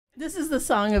This is the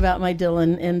song about my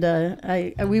Dylan, and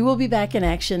we will be back in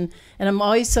action. And I'm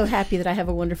always so happy that I have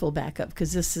a wonderful backup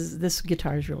because this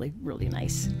guitar is really, really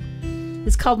nice.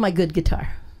 It's called My Good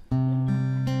Guitar.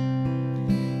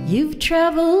 You've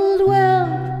traveled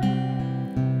well,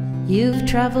 you've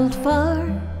traveled far.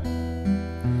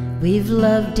 We've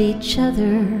loved each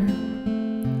other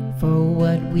for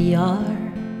what we are,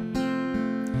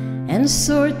 and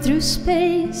soared through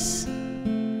space,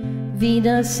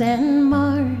 Venus and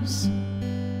Mars,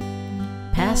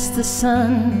 past the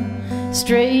sun,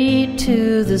 straight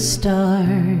to the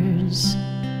stars.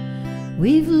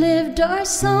 We've lived our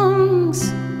songs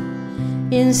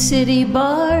in city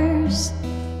bars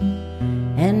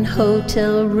and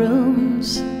hotel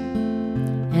rooms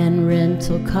and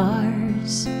rental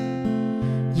cars.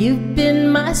 You've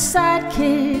been my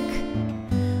sidekick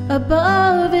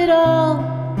above it all,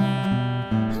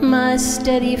 my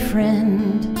steady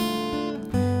friend,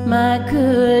 my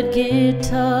good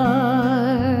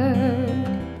guitar.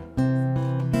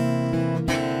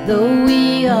 Though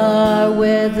we are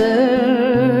weathered,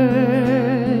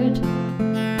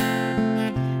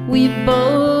 we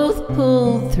both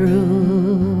pulled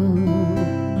through.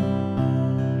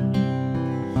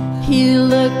 You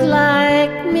look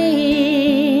like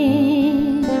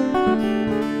me,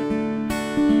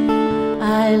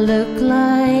 I look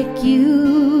like you.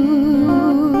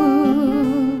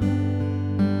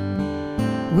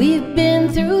 We've been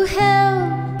through hell,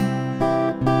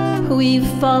 we've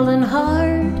fallen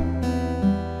hard.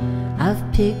 I've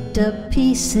picked up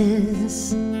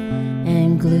pieces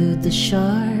and glued the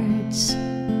shards,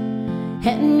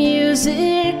 and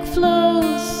music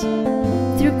flows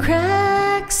through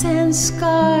cracks and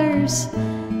scars.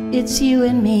 It's you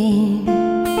and me,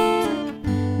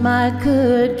 my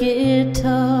good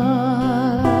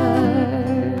guitar.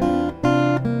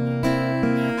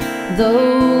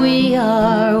 Though we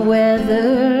are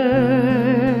weathered,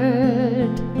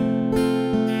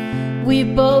 we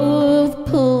both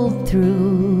pulled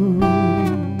through.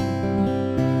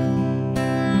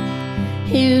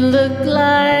 You look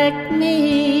like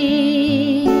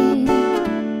me,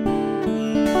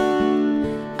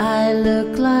 I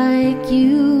look like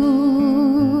you.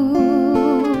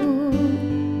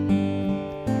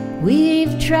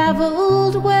 We've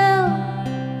traveled well,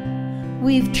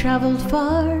 we've traveled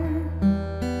far.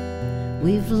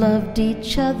 We've loved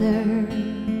each other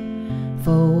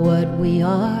for what we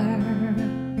are,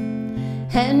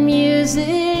 and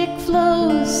music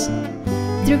flows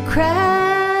through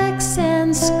cracks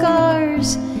and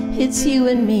scars. It's you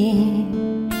and me,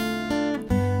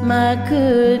 my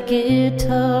good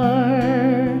guitar.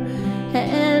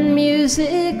 And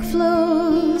music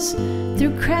flows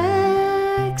through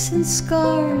cracks and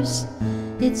scars.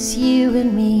 It's you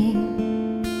and me,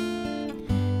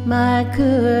 my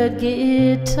good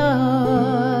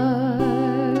guitar.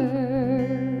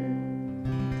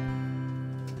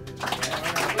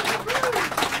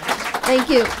 Thank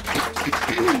you.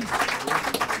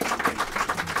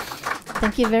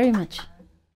 Thank you very much.